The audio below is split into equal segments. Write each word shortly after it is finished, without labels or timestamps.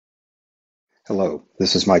Hello,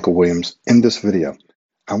 this is Michael Williams. In this video,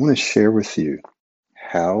 I want to share with you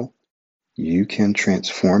how you can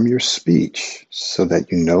transform your speech so that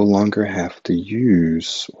you no longer have to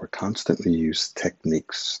use or constantly use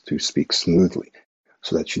techniques to speak smoothly,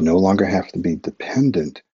 so that you no longer have to be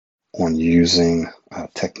dependent on using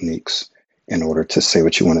techniques in order to say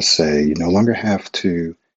what you want to say. You no longer have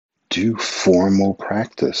to do formal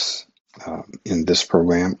practice in this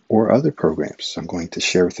program or other programs. So I'm going to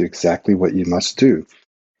share with you exactly what you must do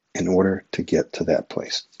in order to get to that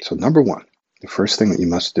place. So number one, the first thing that you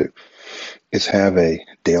must do is have a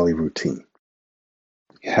daily routine.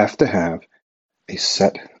 You have to have a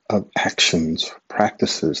set of actions,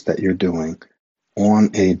 practices that you're doing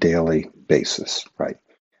on a daily basis, right?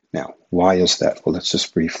 Now, why is that? Well, let's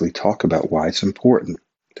just briefly talk about why it's important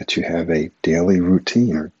that you have a daily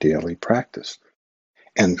routine or daily practice.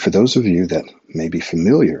 And for those of you that may be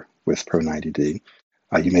familiar with Pro90D,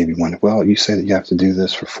 you may be wondering, well, you say that you have to do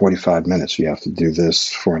this for 45 minutes, you have to do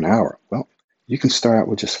this for an hour. Well, you can start out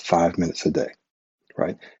with just 5 minutes a day,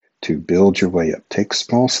 right? To build your way up. Take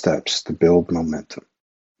small steps to build momentum.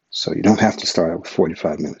 So you don't have to start out with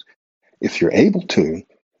 45 minutes. If you're able to,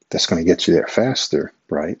 that's going to get you there faster,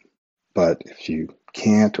 right? But if you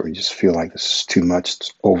can't, or you just feel like this is too much,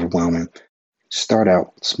 it's overwhelming, start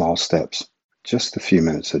out with small steps, just a few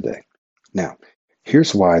minutes a day. Now,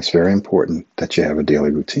 here's why it's very important that you have a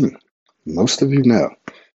daily routine. Most of you know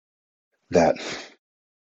that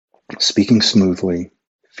speaking smoothly,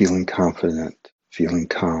 feeling confident, feeling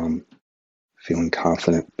calm, feeling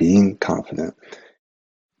confident, being confident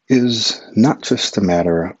is not just a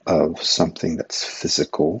matter of something that's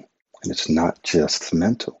physical, and it's not just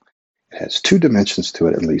mental. It has two dimensions to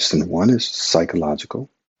it, at least, and one is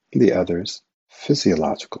psychological, and the other is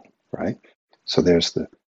physiological, right? So there's the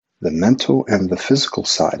mental and the physical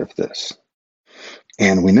side of this.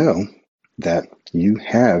 And we know that you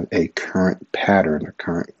have a current pattern, a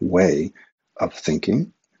current way of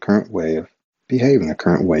thinking, a current way of behaving, a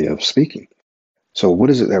current way of speaking. So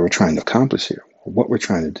what is it that we're trying to accomplish here? What we're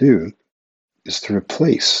trying to do is to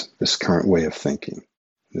replace this current way of thinking,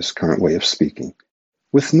 this current way of speaking,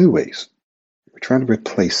 with new ways. We're trying to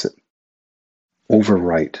replace it,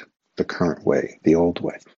 overwrite the current way, the old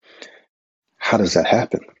way. How does that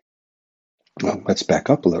happen? Well, let's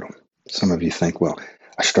back up a little. Some of you think, well,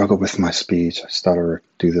 I struggle with my speech, I stutter,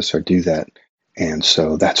 do this or do that. And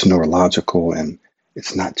so that's neurological, and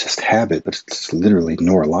it's not just habit, but it's literally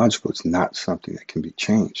neurological. It's not something that can be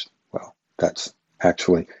changed. Well, that's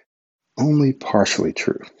actually only partially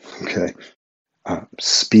true, okay?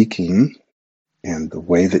 Speaking and the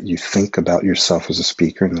way that you think about yourself as a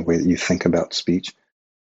speaker and the way that you think about speech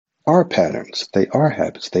are patterns. They are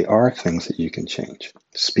habits. They are things that you can change.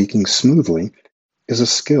 Speaking smoothly is a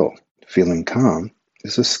skill. Feeling calm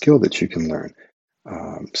is a skill that you can learn.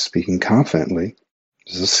 Speaking confidently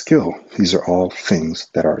is a skill. These are all things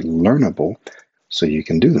that are learnable, so you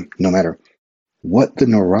can do them. No matter what the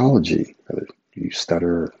neurology, whether you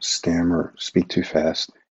stutter, stammer, speak too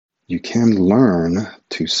fast, you can learn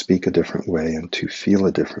to speak a different way and to feel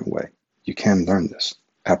a different way. You can learn this,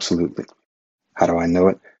 absolutely. How do I know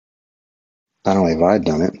it? Not only have I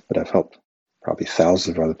done it, but I've helped probably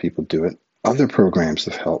thousands of other people do it. Other programs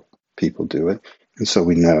have helped people do it. And so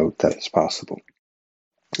we know that it's possible.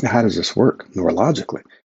 Now, how does this work neurologically?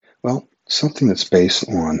 Well, something that's based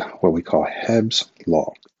on what we call Hebb's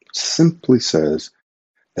law. It simply says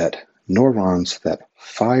that neurons that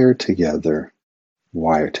fire together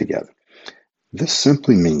wire together. This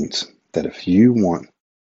simply means that if you want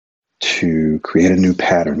to create a new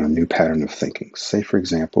pattern of thinking, say, for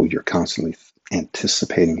example, you're constantly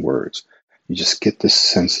anticipating words, you just get this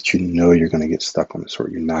sense that you know you're going to get stuck on this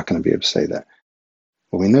word, you're not going to be able to say that.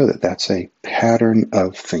 Well, we know that that's a pattern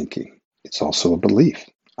of thinking. It's also a belief.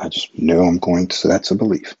 I just know I'm going to, so that's a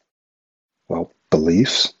belief. Well,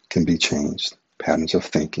 beliefs can be changed. Patterns of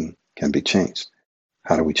thinking can be changed.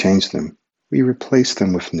 How do we change them? We replace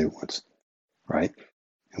them with new ones, right?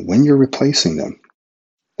 And when you're replacing them,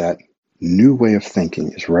 that new way of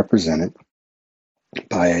thinking is represented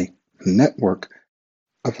by a network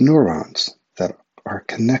of neurons that are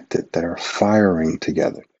connected, that are firing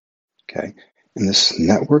together, okay? And this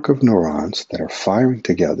network of neurons that are firing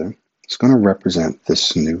together is going to represent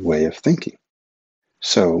this new way of thinking.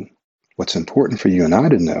 So what's important for you and I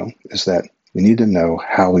to know is that we need to know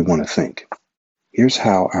how we want to think. Here's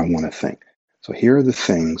how I want to think. So here are the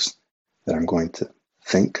things that I'm going to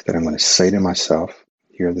think, that I'm going to say to myself.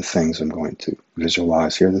 Here are the things I'm going to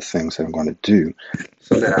visualize. Here are the things that I'm going to do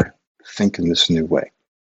so that I think in this new way.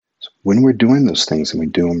 So when we're doing those things and we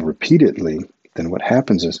do them repeatedly, then what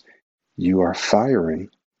happens is you are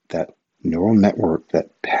firing that neural network,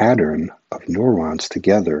 that pattern of neurons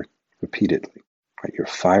together repeatedly. Right? You're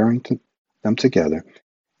firing them together,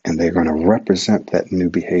 and they're going to represent that new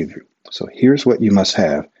behavior. So here's what you must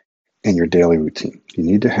have in your daily routine. You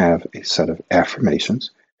need to have a set of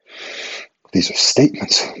affirmations. These are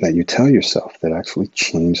statements that you tell yourself that actually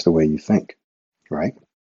change the way you think, right?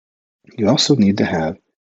 You also need to have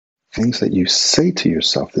things that you say to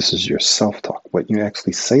yourself. This is your self-talk, what you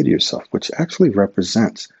actually say to yourself, which actually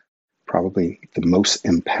represents probably the most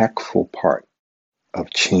impactful part of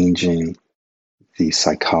changing the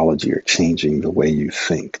psychology or changing the way you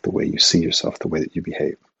think, the way you see yourself, the way that you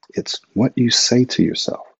behave. It's what you say to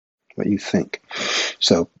yourself, what you think.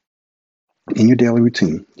 So in your daily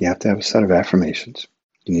routine, you have to have a set of affirmations.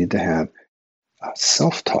 You need to have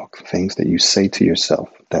self-talk, things that you say to yourself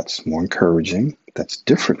that's more encouraging, that's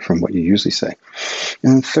different from what you usually say.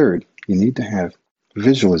 And then third, you need to have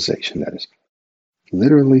visualization, that is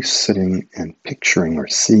literally sitting and picturing or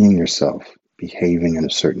seeing yourself behaving in a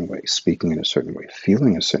certain way, speaking in a certain way,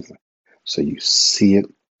 feeling a certain way. So you see it,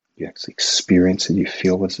 you actually experience it, you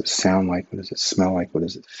feel, what does it sound like, what does it smell like, what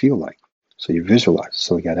does it feel like? So you visualize.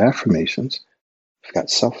 So we got affirmations, we've got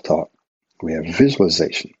self-talk, we have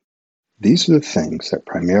visualization. These are the things that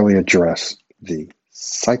primarily address the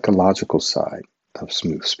psychological side of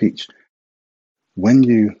smooth speech. When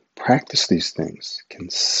you practice these things,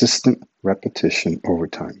 consistent repetition over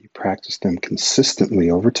time, you practice them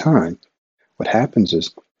consistently over time, what happens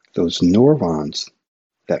is those neurons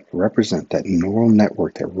that represent that neural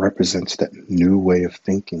network that represents that new way of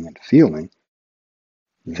thinking and feeling,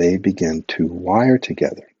 they begin to wire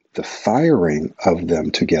together. The firing of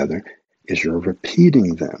them together is you're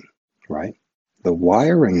repeating them, right? The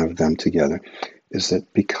wiring of them together is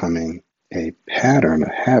it becoming a pattern,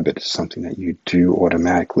 a habit, something that you do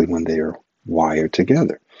automatically when they are wired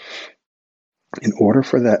together. In order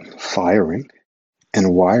for that firing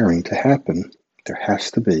and wiring to happen, there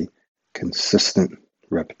has to be consistent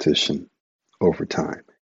repetition over time.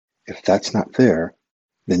 If that's not there,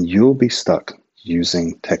 then you'll be stuck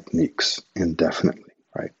using techniques indefinitely,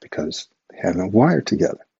 right? Because they haven't wired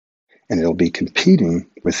together. And it'll be competing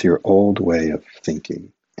with your old way of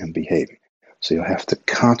thinking and behaving. So you'll have to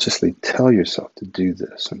consciously tell yourself to do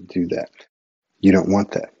this and do that. You don't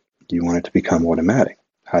want that. You want it to become automatic.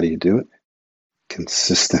 How do you do it?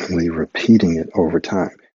 Consistently repeating it over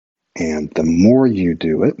time. And the more you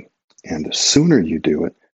do it, and the sooner you do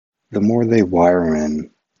it, the more they wire in,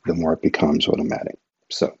 the more it becomes automatic.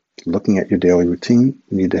 So looking at your daily routine,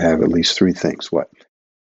 you need to have at least three things. What?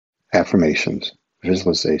 Affirmations,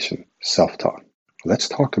 visualization, self-talk. Let's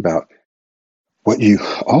talk about what you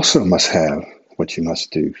also must have, what you must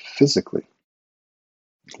do physically.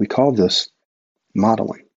 We call this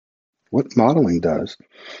modeling. What modeling does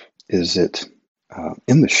is it,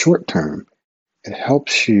 in the short term, it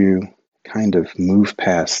helps you kind of move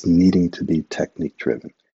past needing to be technique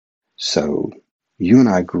driven. So you and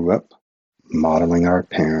I grew up modeling our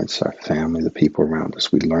parents, our family, the people around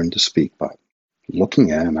us. We learned to speak by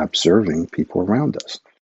looking at and observing people around us.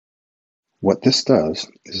 What this does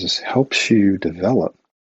is this helps you develop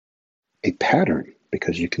a pattern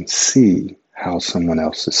because you can see how someone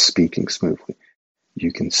else is speaking smoothly.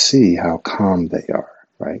 You can see how calm they are,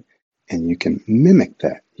 right? And you can mimic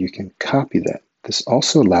that. You can copy that. This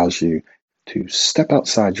also allows you to step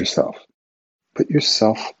outside yourself. Put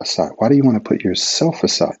yourself aside. Why do you want to put yourself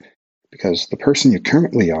aside? Because the person you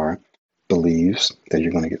currently are believes that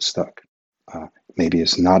you're going to get stuck. Maybe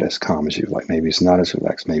it's not as calm as you like. Maybe it's not as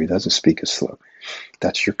relaxed. Maybe it doesn't speak as slow.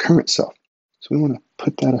 That's your current self. So we want to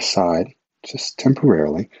put that aside just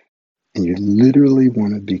temporarily. And you literally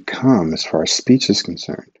want to become, as far as speech is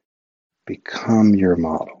concerned, become your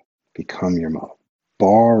model. Become your model.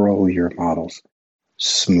 Borrow your model's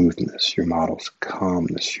smoothness, your model's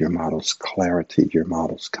calmness, your model's clarity, your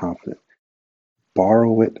model's confidence.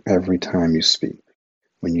 Borrow it every time you speak.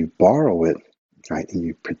 When you borrow it, right, and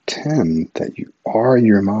you pretend that you are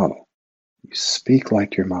your model, you speak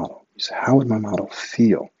like your model. You say, how would my model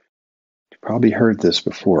feel? You've probably heard this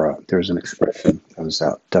before. There's an expression that was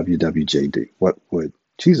out, WWJD. What would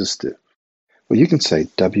Jesus do? Well, you can say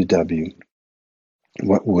WW,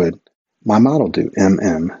 what would my model do?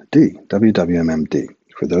 MMD, WWMMD.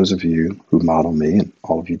 For those of you who model me, and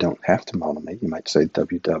all of you don't have to model me, you might say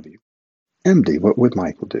WWMD. What would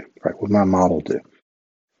Michael do? Right? What would my model do?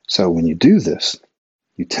 So when you do this,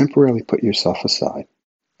 you temporarily put yourself aside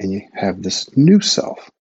and you have this new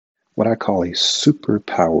self, what I call a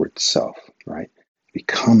superpowered self, right?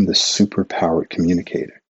 Become the superpowered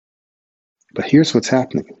communicator. But here's what's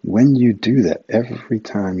happening. When you do that, every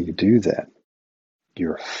time you do that,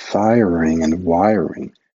 you're firing and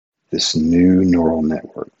wiring this new neural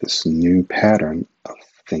network, this new pattern of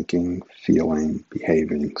thinking, feeling,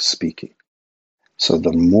 behaving, speaking. So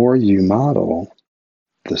the more you model,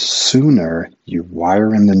 the sooner you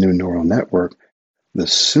wire in the new neural network, the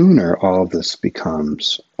sooner all of this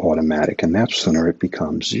becomes automatic, and that sooner it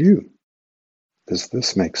becomes you. Does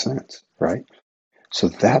this make sense, right? So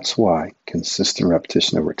that's why consistent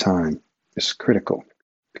repetition over time is critical.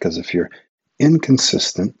 Because if you're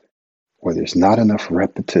inconsistent, or there's not enough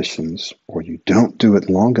repetitions, or you don't do it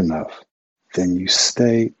long enough, then you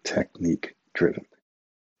stay technique driven.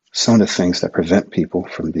 Some of the things that prevent people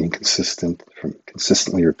from being consistent, from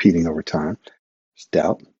consistently repeating over time, is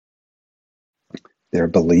doubt. Their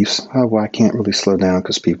beliefs, oh, well, I can't really slow down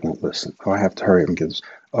because people won't listen. Oh, I have to hurry up and get this.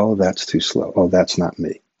 Oh, that's too slow. Oh, that's not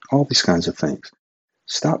me. All these kinds of things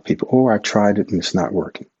stop people. Oh, I tried it and it's not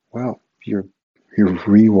working. Well, you're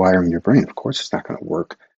rewiring your brain. Of course, it's not going to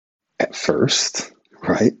work at first,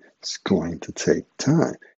 right? It's going to take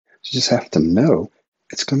time. You just have to know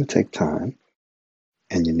it's going to take time,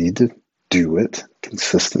 and you need to do it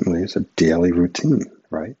consistently as a daily routine,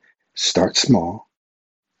 right? Start small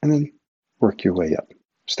and then work your way up.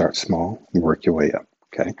 Start small and work your way up,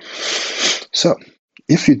 okay? So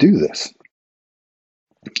if you do this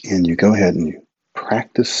and you go ahead and you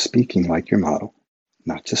practice speaking like your model,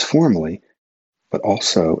 not just formally, but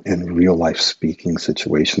also in real life speaking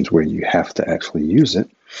situations where you have to actually use it,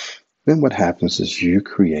 then what happens is you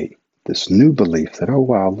create this new belief that, oh,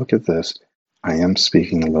 wow, look at this. I am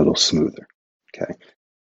speaking a little smoother, okay?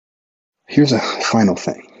 Here's a final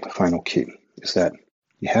thing, the final key, is that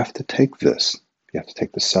you have to take this, you have to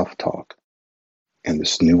take the self-talk and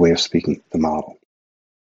this new way of speaking, the model,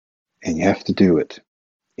 and you have to do it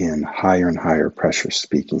in higher and higher pressure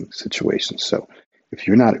speaking situations. So if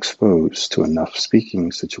you're not exposed to enough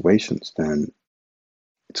speaking situations, then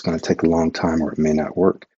it's going to take a long time or it may not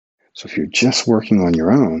work. So if you're just working on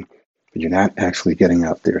your own, but you're not actually getting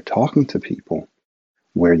out there talking to people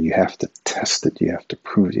where you have to test it, you have to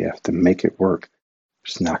prove it, you have to make it work,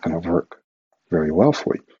 it's not going to work very well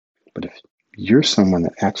for you. But if you're someone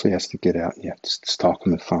that actually has to get out and you have to talk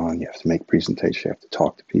on the phone, you have to make presentations, you have to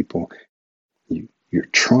talk to people, you're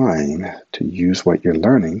trying to use what you're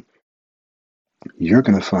learning, you're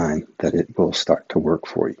going to find that it will start to work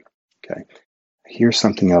for you, okay? Here's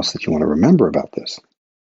something else that you want to remember about this.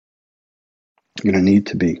 You're going to need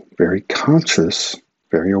to be very conscious,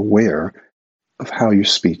 very aware of how you're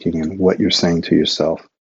speaking and what you're saying to yourself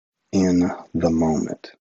in the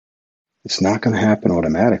moment. It's not going to happen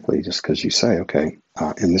automatically just because you say, okay,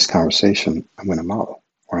 in this conversation, I'm going to model,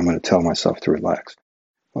 or I'm going to tell myself to relax.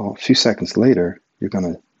 Well, a few seconds later, you're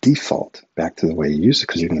going to default back to the way you use it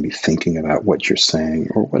because you're going to be thinking about what you're saying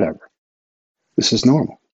or whatever. This is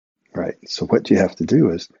normal, right? So what you have to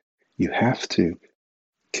do is you have to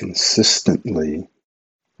consistently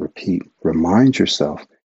remind yourself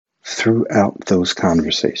throughout those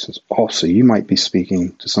conversations. Also, you might be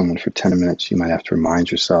speaking to someone for 10 minutes. You might have to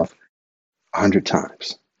remind yourself 100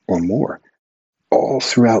 times or more, all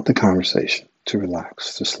throughout the conversation, to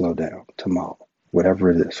relax, to slow down, to model, whatever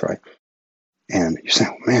it is, right? And you say,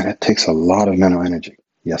 oh, man, that takes a lot of mental energy.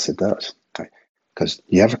 Yes, it does, right? Because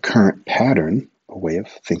you have a current pattern, a way of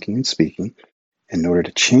thinking and speaking. In order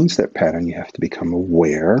to change that pattern, you have to become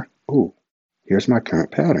aware. Oh, here's my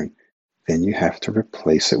current pattern. Then you have to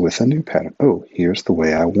replace it with a new pattern. Oh, here's the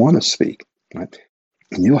way I want to speak, right?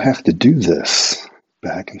 And you'll have to do this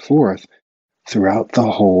back and forth throughout the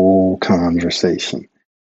whole conversation.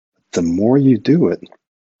 The more you do it,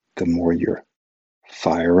 the more you're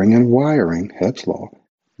firing and wiring, Hebb's law,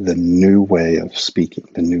 the new way of speaking,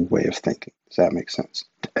 the new way of thinking. Does that make sense?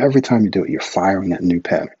 Every time you do it, you're firing that new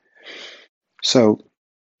pattern. So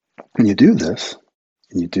when you do this,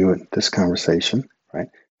 and you do it this conversation, right?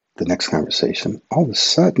 The next conversation, all of a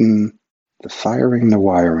sudden, the firing and the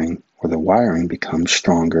wiring, or the wiring becomes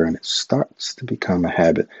stronger, and it starts to become a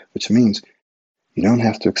habit, which means you don't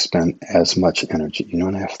have to expend as much energy. You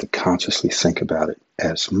don't have to consciously think about it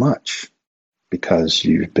as much because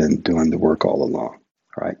you've been doing the work all along,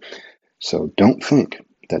 right? So don't think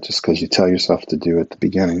that just because you tell yourself to do it at the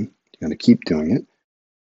beginning, you're going to keep doing it.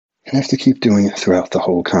 You have to keep doing it throughout the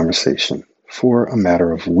whole conversation for a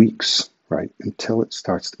matter of weeks, right? Until it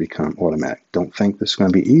starts to become automatic. Don't think this is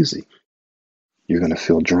going to be easy. You're going to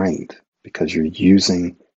feel drained because you're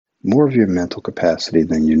using more of your mental capacity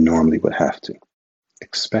than you normally would have to.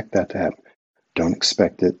 Expect that to happen. Don't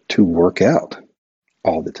expect it to work out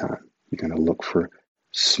all the time. You're going to look for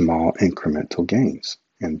small incremental gains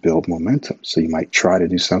and build momentum. So you might try to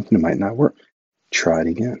do something, it might not work. Try it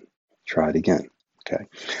again. Try it again. Okay.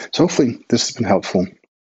 So hopefully this has been helpful.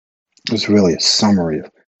 It was really a summary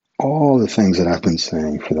of all the things that I've been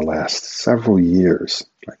saying for the last several years,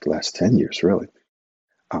 like the last 10 years, really.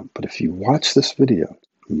 But if you watch this video,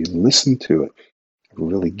 and you listen to it, I'm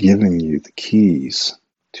really giving you the keys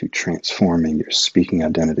to transforming your speaking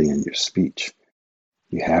identity and your speech.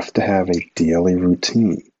 You have to have a daily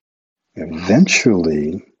routine.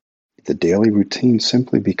 Eventually, the daily routine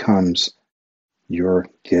simply becomes you're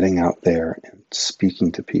getting out there and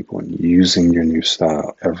speaking to people and using your new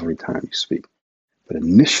style every time you speak. But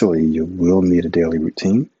initially, you will need a daily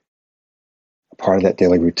routine. A part of that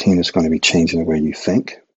daily routine is going to be changing the way you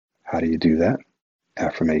think. How do you do that?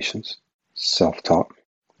 Affirmations, self-talk,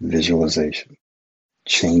 visualization,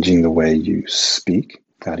 changing the way you speak.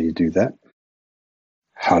 How do you do that?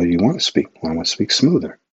 How do you want to speak? Well, I want to speak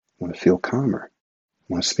smoother. I want to feel calmer.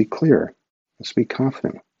 I want to speak clearer. I want to speak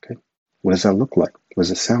confidently. Okay. What does that look like? What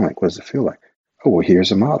does it sound like? What does it feel like? Oh, well,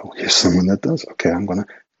 here's a model. Here's someone that does. Okay, I'm going to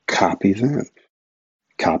copy them.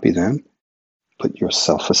 Copy them. Put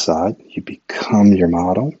yourself aside. You become your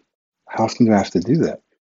model. How often do I have to do that?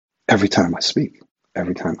 Every time I speak.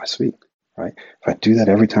 Every time I speak. Right? If I do that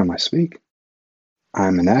every time I speak,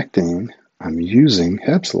 I'm using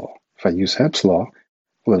Hebb's law. If I use Hebb's law,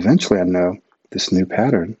 well, eventually I know this new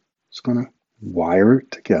pattern is going to wire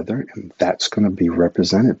it together, and that's going to be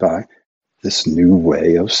represented by this new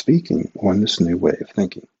way of speaking or this new way of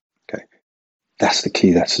thinking. Okay, that's the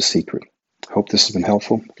key. That's the secret. Hope this has been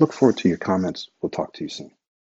helpful. Look forward to your comments. We'll talk to you soon.